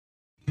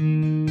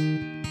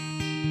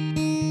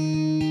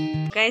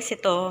Guys,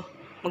 ito,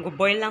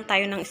 mag-boil lang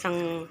tayo ng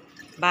isang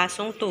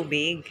basong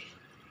tubig.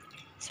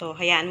 So,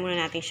 hayaan muna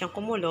natin siyang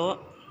kumulo.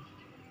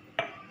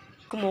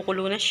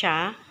 Kumukulo na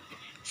siya.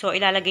 So,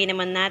 ilalagay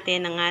naman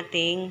natin ang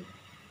ating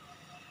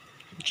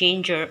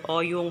ginger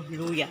o yung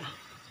luya.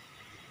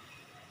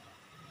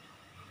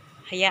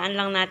 Hayaan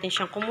lang natin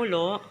siyang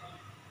kumulo.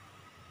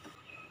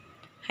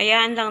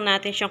 Hayaan lang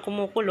natin siyang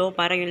kumukulo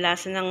para yung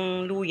lasa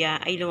ng luya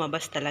ay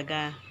lumabas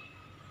talaga.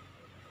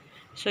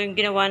 So, yung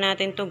ginawa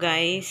natin to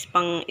guys,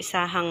 pang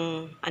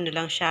isahang ano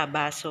lang siya,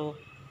 baso.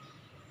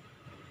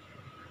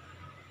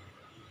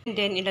 And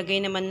then,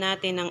 ilagay naman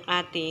natin ang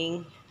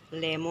ating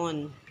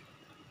lemon.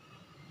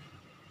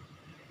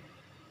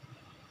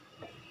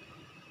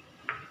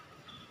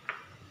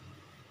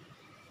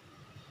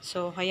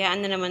 So,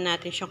 hayaan na naman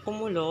natin siyang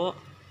kumulo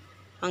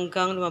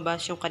hanggang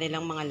lumabas yung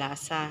kanilang mga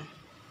lasa.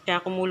 Kaya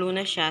kumulo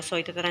na siya, so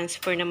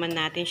ito-transfer naman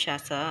natin siya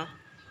sa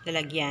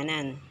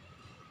lalagyanan.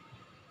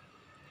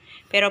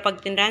 Pero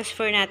pag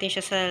transfer natin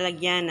siya sa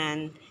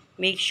lalagyanan,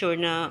 make sure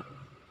na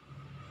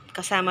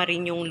kasama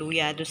rin yung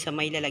luya doon sa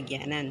may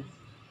lalagyanan.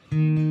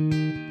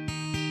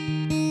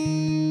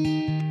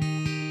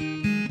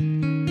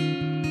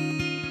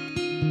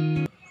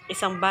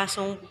 Isang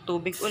basong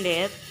tubig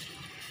ulit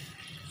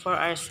for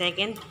our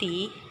second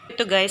tea.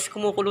 Ito guys,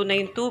 kumukulo na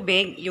yung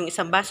tubig, yung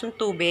isang basong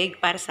tubig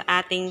para sa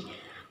ating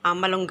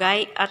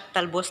malunggay at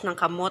talbos ng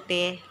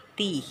kamote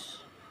tea.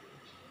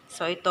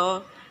 So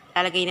ito,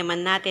 lalagay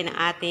naman natin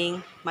ang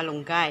ating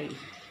malunggay.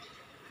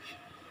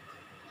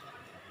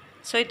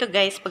 So ito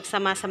guys,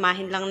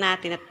 pagsama-samahin lang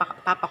natin at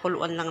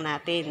papakuluan lang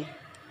natin.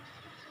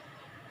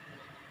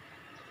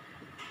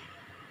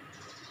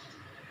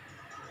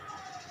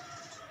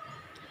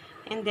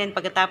 And then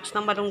pagkatapos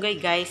ng malunggay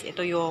guys,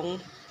 ito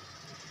yung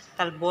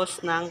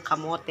talbos ng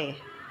kamote.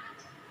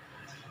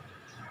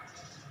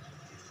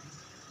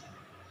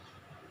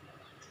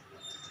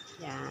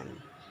 Yan.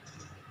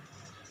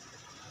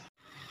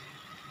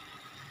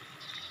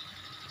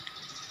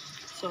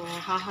 So,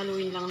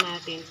 hahaluin lang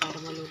natin para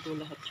maluto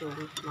lahat yung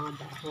mga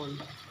dahon.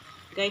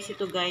 Guys,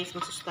 ito guys,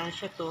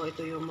 masustansya to.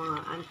 Ito yung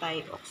mga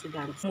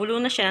antioxidants. Mulo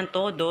na siya ng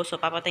todo, so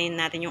papatayin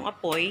natin yung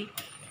apoy.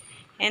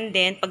 And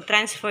then,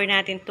 pag-transfer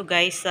natin to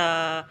guys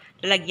sa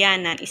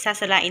lalagyanan,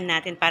 isasalain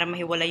natin para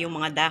mahiwala yung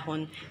mga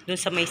dahon dun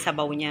sa may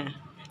sabaw niya.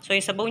 So,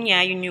 yung sabaw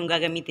niya, yun yung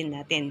gagamitin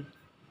natin.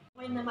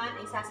 Ngayon naman,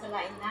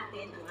 isasalain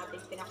natin ang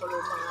ating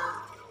pinakulong mga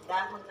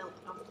dahon ng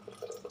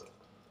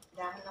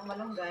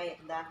malunggay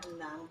at dahon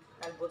ng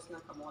talbos ng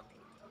kamote.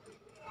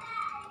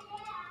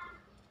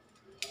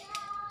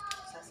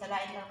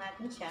 Sasalain lang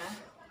natin siya.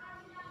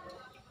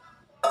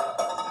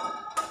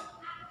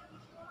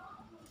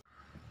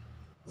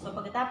 So,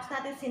 pagkatapos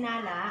natin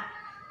sinala,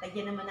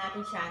 lagyan naman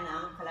natin siya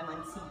ng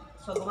kalamansi.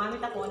 So,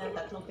 gumamit ako ng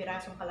 3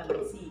 pirasong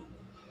kalamansi.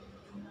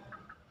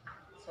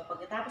 So,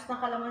 pagkatapos ng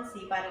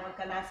kalamansi, para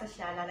magkalasa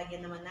siya,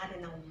 lalagyan naman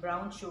natin ng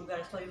brown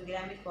sugar. So, yung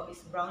ginamit ko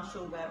is brown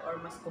sugar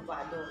or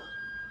muscovado.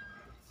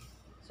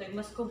 So, yung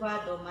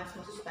muscovado, mas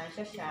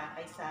masustansya siya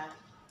kaysa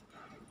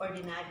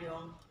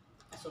ordinaryong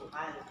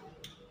asukal.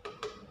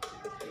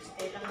 So,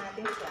 stir lang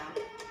natin siya.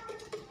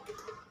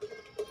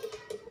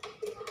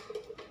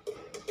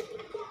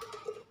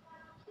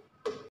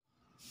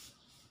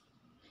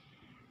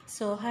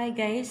 So, hi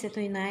guys,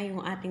 ito na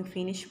yung ating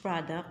finished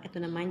product.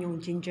 Ito naman yung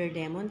ginger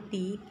lemon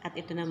tea at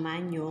ito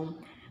naman yung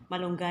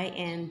malunggay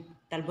and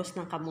talbos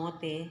ng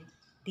kamote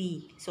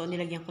tea. So,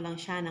 nilagyan ko lang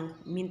siya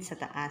ng mint sa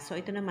taas. So,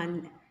 ito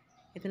naman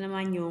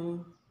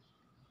yung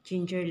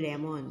ginger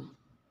lemon.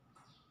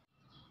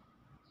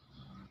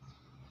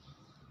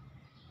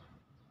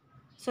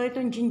 So,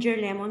 itong ginger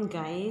lemon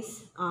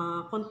guys,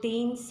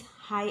 contains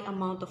high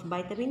amount of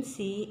vitamin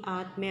C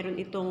at meron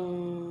itong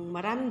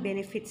maraming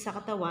benefits sa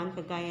katawan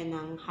kagaya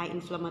ng high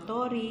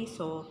inflammatory,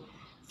 so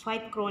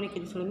fight chronic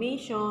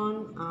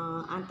inflammation,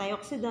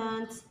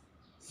 antioxidants.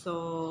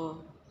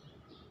 So,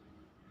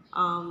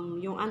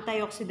 yung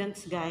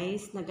antioxidants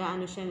guys,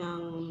 nagaano siya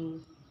ng,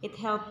 it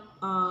help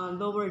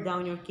lower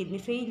down your kidney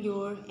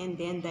failure and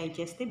then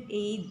digestive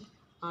aid,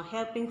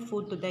 helping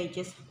food to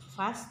digest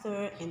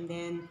faster and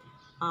then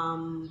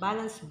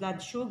balance blood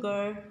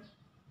sugar.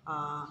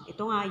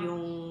 Ito nga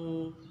yung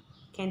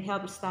can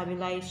help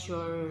stabilize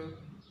your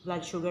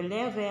blood sugar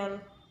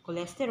level,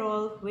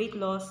 cholesterol, weight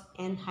loss,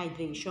 and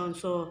hydration.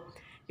 So,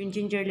 yung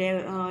ginger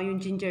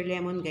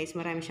lemon guys,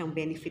 marami siyang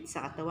benefits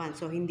sa katawan.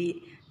 So,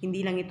 hindi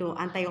lang ito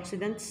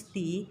antioxidants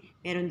tea,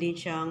 meron din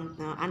siyang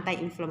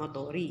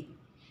anti-inflammatory.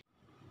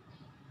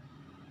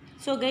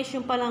 So guys,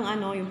 yung palang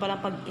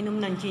pag-inom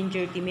ng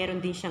ginger tea,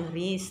 meron din siyang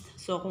risk.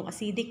 So, kung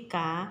acidic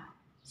ka,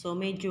 so,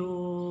 medyo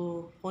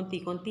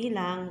konti-konti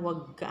lang,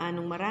 wag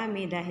kaanong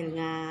marami dahil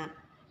nga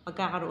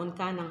magkakaroon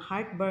ka ng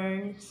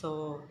heartburn,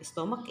 so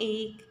stomach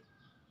ache.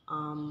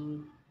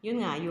 Yun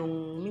nga,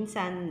 yung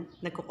minsan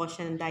nagkukos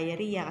siya ng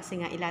diarrhea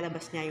kasi nga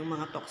ilalabas niya yung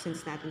mga toxins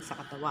natin sa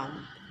katawan.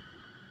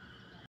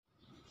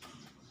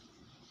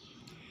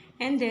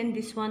 And then,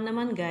 this one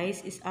naman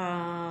guys is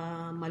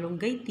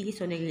malunggay tea.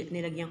 So,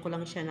 nilagyan ko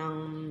lang siya ng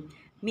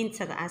mint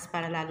sa taas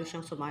para lalo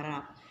siyang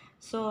sumarap.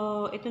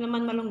 So, ito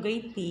naman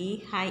malunggay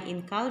tea, high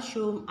in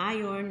calcium,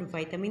 iron,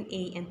 vitamin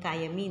A, and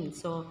thiamine.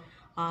 So,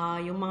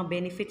 yung mga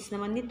benefits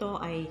naman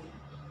nito ay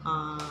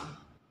ah,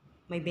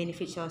 may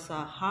benefits siya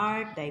sa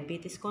heart,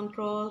 diabetes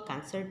control,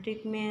 cancer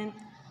treatment,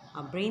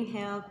 brain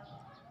health.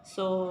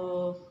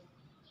 So,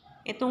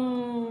 itong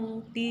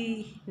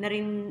tea na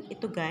rin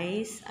ito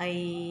guys ay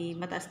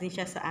mataas din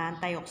siya sa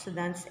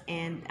antioxidants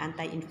and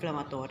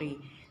anti-inflammatory.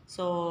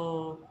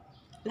 So,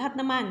 lahat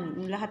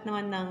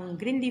naman ng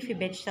green leafy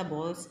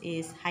vegetables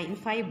is high in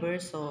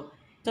fiber. So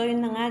yun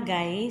na nga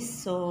guys.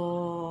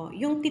 So,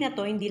 yung tea na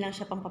to, hindi lang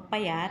siya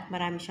pampapayat.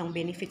 Marami siyang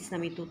benefits na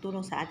may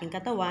tutulong sa ating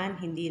katawan.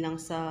 Hindi lang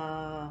sa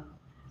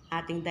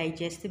ating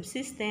digestive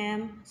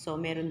system. So,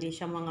 meron din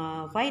siyang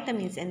mga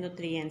vitamins and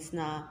nutrients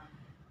na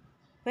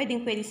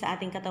pwedeng-pwede sa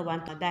ating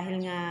katawan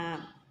dahil nga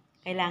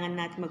kailangan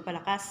natin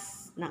magpalakas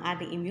ng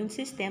ating immune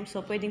system.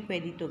 So,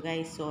 pwedeng-pwede ito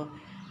guys. So,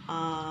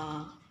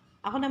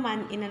 ako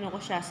naman, inano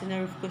ko siya,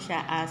 sinerve ko siya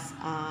as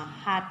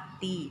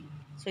hot tea.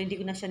 So, hindi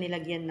ko na siya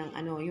nilagyan ng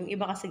ano. Yung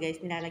iba kasi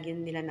guys,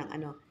 nilalagyan nila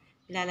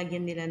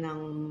ng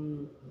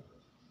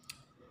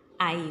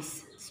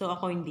ice. So,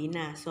 ako hindi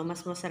na. So,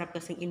 mas masarap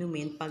kasing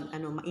inumin pag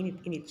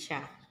mainit-init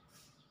siya.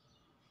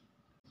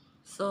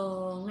 So,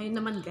 ngayon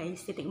naman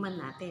guys, titikman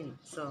natin.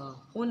 So,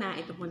 una,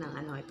 ito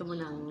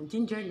munang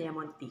ginger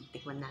lemon tea.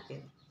 Tikman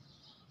natin.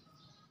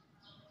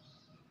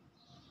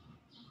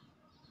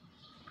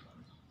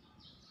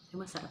 Ay,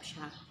 masarap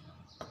siya.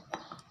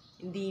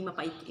 Hindi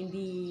mapait,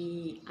 hindi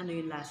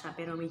yung lasa,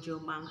 pero medyo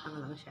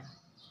maanghang lang siya.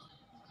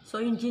 So,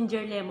 yung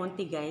ginger lemon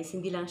tea guys,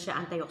 hindi lang siya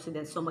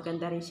antioxidant. So,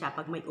 maganda rin siya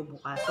pag may ubo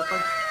ka. So,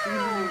 pag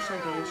ininom mo siya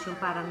guys, yung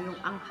parang yung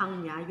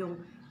anghang niya, yung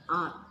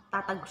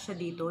tatag siya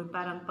dito, yung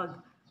parang pag,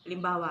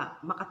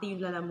 halimbawa, makati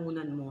yung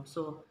lalamunan mo.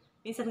 So,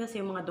 minsan kasi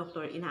yung mga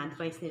doktor,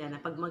 ina-advise nila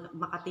na pag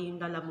makati yung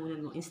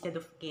lalamunan mo, instead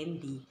of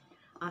candy,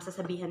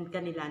 sasabihan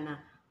ka nila na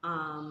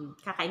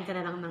kakain ka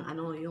na lang ng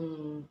yung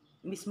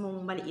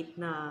mismong maliit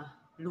na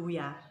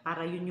luya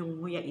para yun yung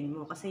nguyain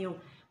mo. Kasi yung,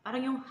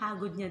 parang yung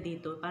hagod niya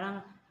dito,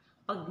 parang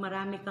pag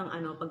marami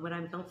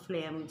kang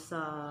phlegm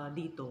sa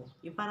dito,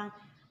 yung parang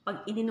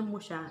pag ininom mo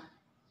siya,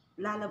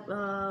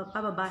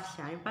 pababa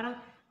siya. Yung parang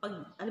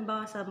pag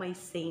alimbawa sa may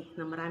sink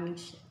na maraming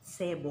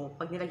sebo,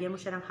 pag nilagyan mo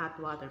siya ng hot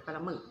water,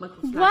 parang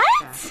mag-flush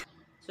siya.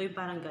 So yung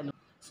parang ganun.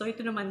 So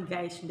ito naman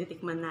guys, yung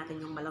titikman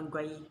natin yung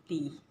malunggay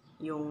tea,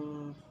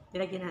 yung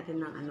nilagyan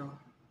natin ng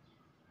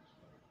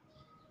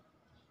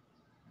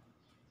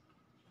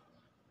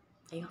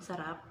ay ang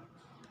sarap.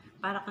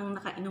 Para kang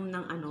nakainom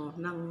ng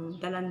ng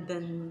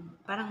dalandan,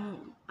 parang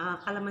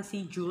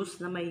calamansi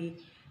juice na may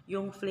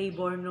yung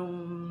flavor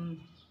ng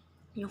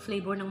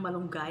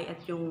malunggay at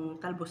yung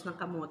talbos ng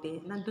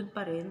kamote, nandun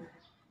pa rin.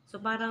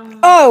 So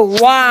parang Oh,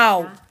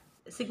 wow!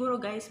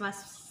 siguro guys, mas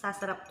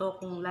sasarap to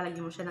kung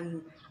lalagyan mo siya ng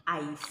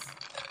ice.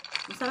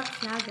 Masarap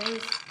siya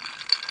guys.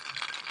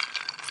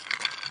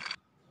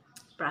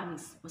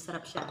 Promise,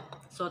 masarap siya.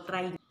 So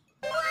try.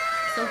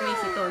 So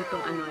guys,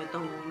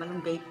 itong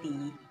malunggay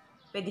tea,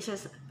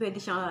 pwede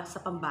siya sa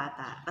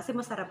pambata kasi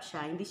masarap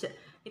siya. Hindi siya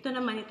ito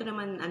naman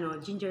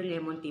ginger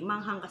lemon tea.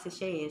 Manghang kasi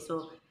siya eh.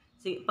 So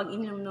pag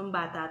ininom ng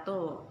bata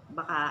to,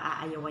 baka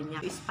aayawan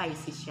niya.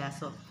 Spicy siya.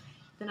 So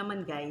ito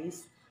naman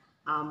guys,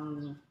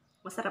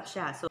 masarap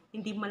siya. So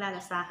hindi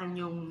malalasahan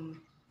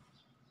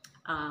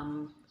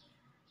um,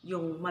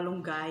 yung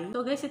malunggay.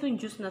 So guys, itong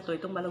juice na to,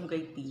 itong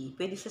malunggay tea,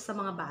 pwede siya sa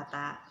mga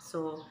bata.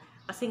 So,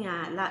 kasi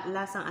nga,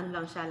 lasang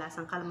lang siya,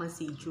 lasang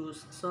calamansi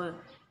juice. So,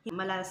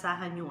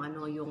 malalasahan yung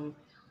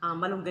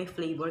malunggay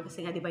flavor.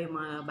 Kasi nga, di ba yung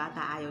mga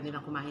bata ayaw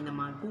nilang kumain ng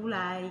mga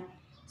gulay.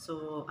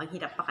 So, ang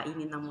hirap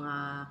pakainin ng mga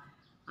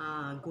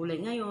gulay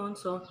ngayon.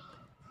 So,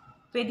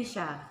 pwede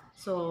siya.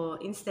 So,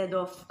 instead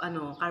of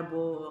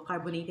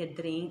carbonated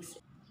drinks,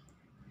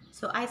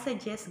 so, I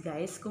suggest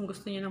guys, kung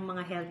gusto niyo ng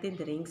mga healthy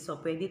drinks, so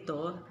pwede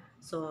to.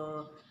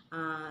 So,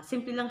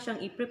 simple lang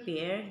siyang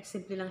i-prepare,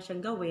 simple lang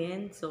siyang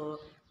gawin. So,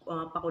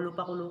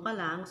 pakulo-pakulo ka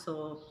lang.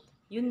 So,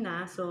 yun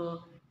na.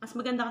 So, mas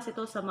maganda kasi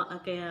to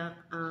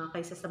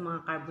kaysa sa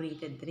mga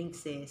carbonated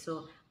drinks eh.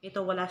 So,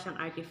 ito wala siyang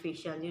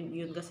artificial.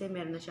 Yun kasi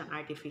meron na siyang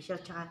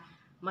artificial. Tsaka,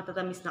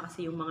 matatamis na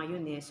kasi yung mga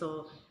yun eh.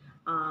 So,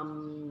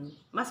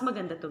 mas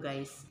maganda to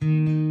guys.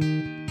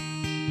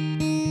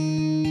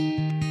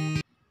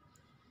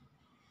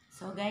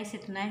 So guys,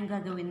 ito na yung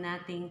gagawin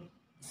nating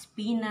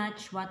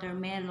spinach,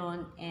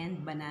 watermelon,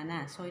 and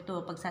banana. So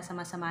ito,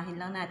 pagsasama-samahin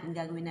lang natin,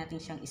 gagawin natin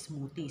siyang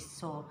smoothies.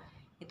 So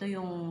ito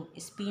yung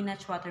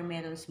spinach,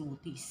 watermelon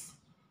smoothies.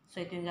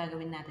 So ito yung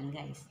gagawin natin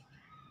guys.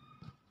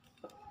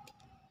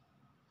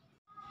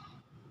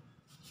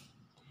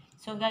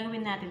 So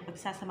gagawin natin,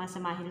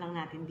 pagsasama-samahin lang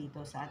natin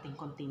dito sa ating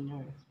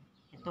container.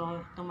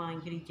 Itong mga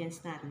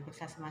ingredients natin,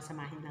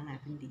 pagsasama-samahin lang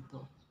natin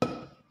dito.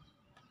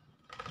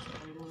 So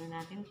gawin muna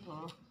natin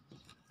to.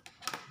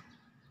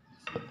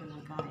 Ito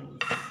na guys.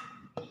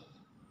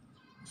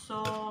 So,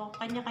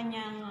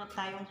 kanya-kanyang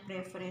tayong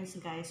preference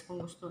guys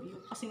kung gusto.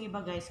 Kasi iba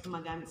guys,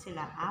 gumagamit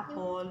sila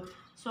apple.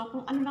 So,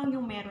 kung ano lang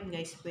yung meron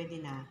guys, pwede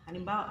na.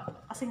 Halimbawa,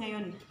 kasi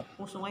ngayon,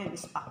 uso ngayon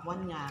is pack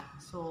 1 nga.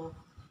 So,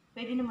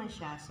 pwede naman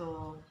siya.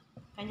 So,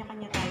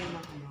 Kanya-kanya tayo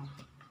ng ano.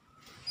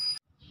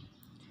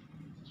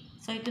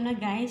 So, ito na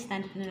guys,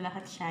 nandito na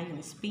lahat siya, yung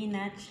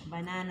spinach,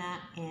 banana,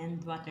 and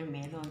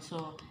watermelon.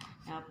 So,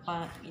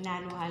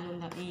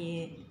 inalo-halo na,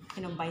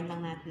 kinumbine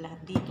lang natin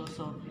lahat dito.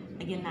 So,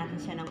 lagyan natin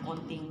siya ng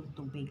konting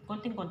tubig.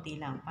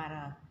 Konting-konti lang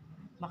para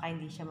baka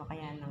hindi siya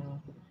makaya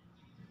ng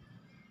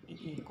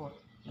iikot.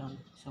 Yun.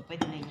 So,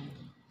 pwede na yun.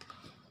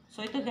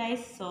 So, ito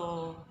guys,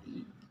 so,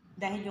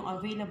 dahil yung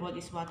available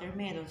is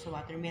watermelon, so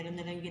watermelon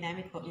na lang yung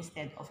ginamit ko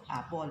instead of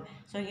apple.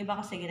 So, yung iba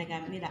kasi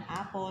ginagamit nila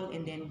apple,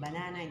 and then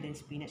banana, and then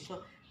spinach.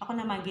 So, ako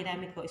naman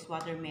ginamit ko is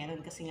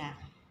watermelon kasi nga,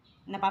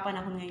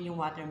 napapanahon ngayon yung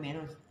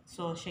watermelon.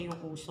 So, siya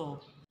yung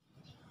uso.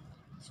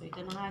 So,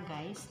 ito na nga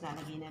guys,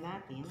 lalagay na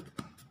natin.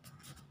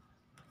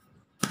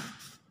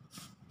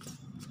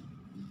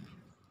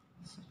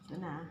 So, ito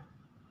na.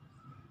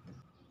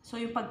 So,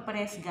 yung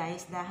pag-press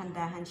guys,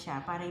 dahan-dahan siya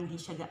para hindi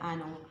siya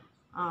gaanong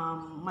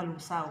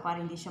malusaw, para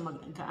hindi siya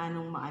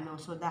gaanong maano.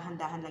 So,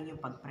 dahan-dahan lang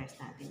yung pag-press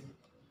natin.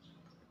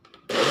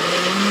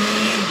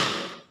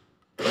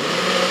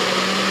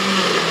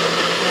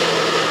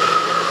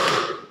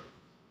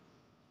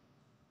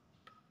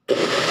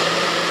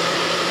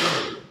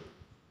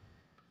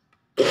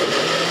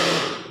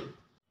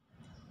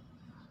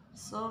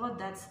 So,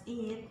 that's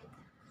it.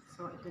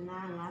 So, ito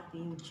na ang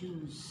ating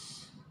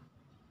juice.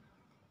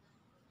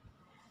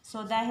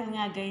 So, dahil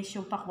nga guys,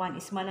 yung pakwan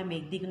is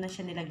malamig, di ko na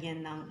siya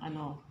nilagyan ng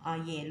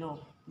yelo.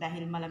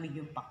 Dahil malamig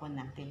yung pakwan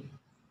natin.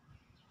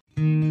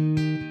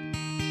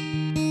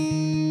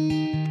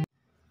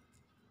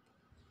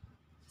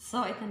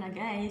 So, ito na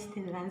guys,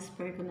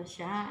 tinransfer ko na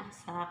siya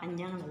sa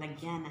kanyang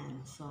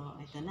lalagyanan. So,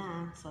 ito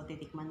na. So,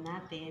 titikman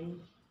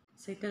natin.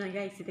 So, ito na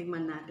guys,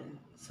 titikman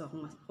natin. So,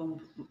 kung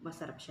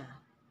masarap siya.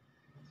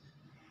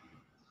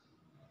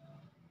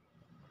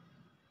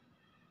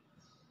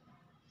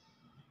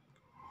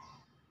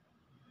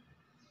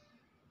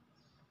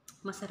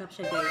 Masarap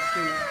siya guys,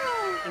 yung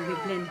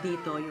nagbe-blend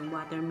dito yung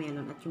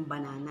watermelon at yung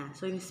banana.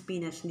 So yung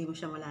spinach hindi mo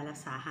siya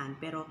malalasahan,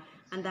 pero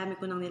ang dami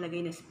ko nang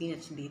nilagay na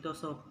spinach dito.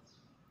 So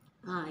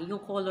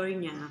yung color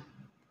niya,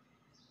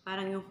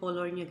 parang yung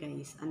color niya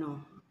guys,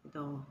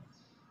 ito.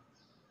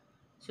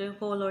 So yung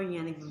color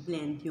niya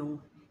nagbe-blend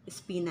yung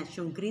spinach,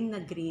 yung green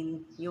na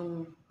green,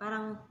 yung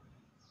parang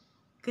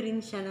green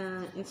siya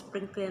na, yung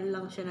sprinkle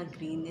lang siya na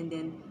green, and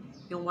then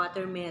yung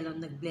watermelon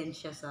nag-blend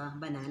siya sa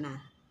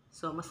banana.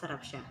 So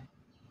masarap siya.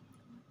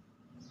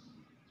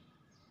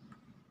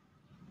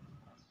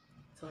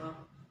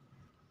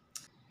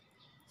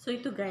 So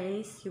ito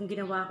guys, yung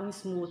ginawa kong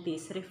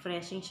smoothies,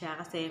 refreshing siya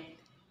kasi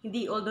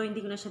although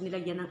hindi ko na siya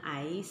nilagyan ng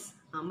ice,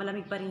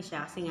 malamig pa rin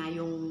siya kasi nga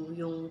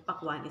yung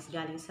pakwan is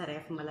galing sa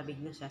ref,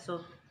 malamig na siya.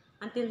 So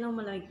until now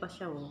malamig pa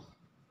siya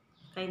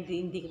Kaya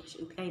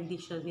hindi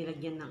siya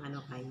nilagyan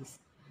ng ice.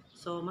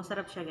 So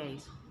masarap siya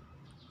guys.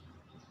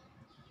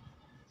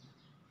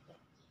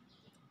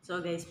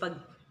 So guys, pag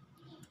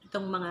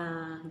itong mga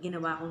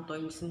ginawa kong to,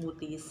 yung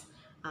smoothies,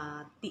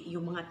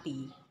 yung mga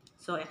tea,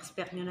 so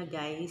expect nyo na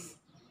guys,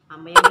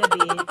 mayang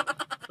gabi,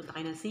 punta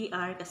kayo ng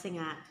CR kasi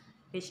nga,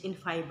 rich in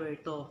fiber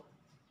to.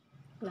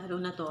 Lalo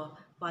na to,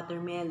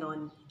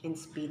 watermelon and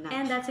spinach.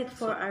 And that's it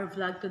for our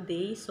vlog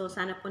today. So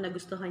sana po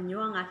nagustuhan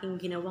nyo ang aking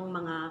ginawang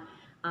mga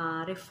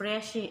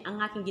refreshing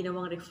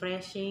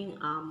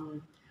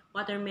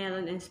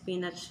watermelon and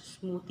spinach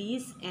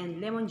smoothies, and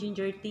lemon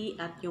ginger tea,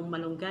 at yung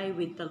malunggay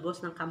with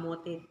talbos ng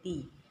kamote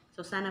tea.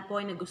 So sana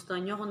po ay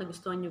nagustuhan nyo. Kung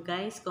nagustuhan nyo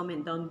guys,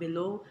 comment down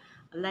below,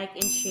 like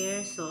and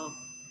share. So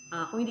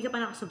kung hindi ka pa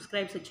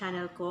nakasubscribe sa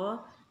channel ko,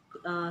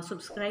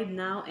 subscribe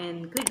now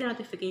and click the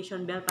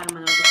notification bell para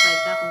ma-notify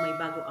ka kung may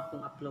bago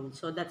akong upload.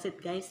 So that's it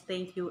guys.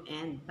 Thank you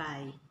and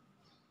bye.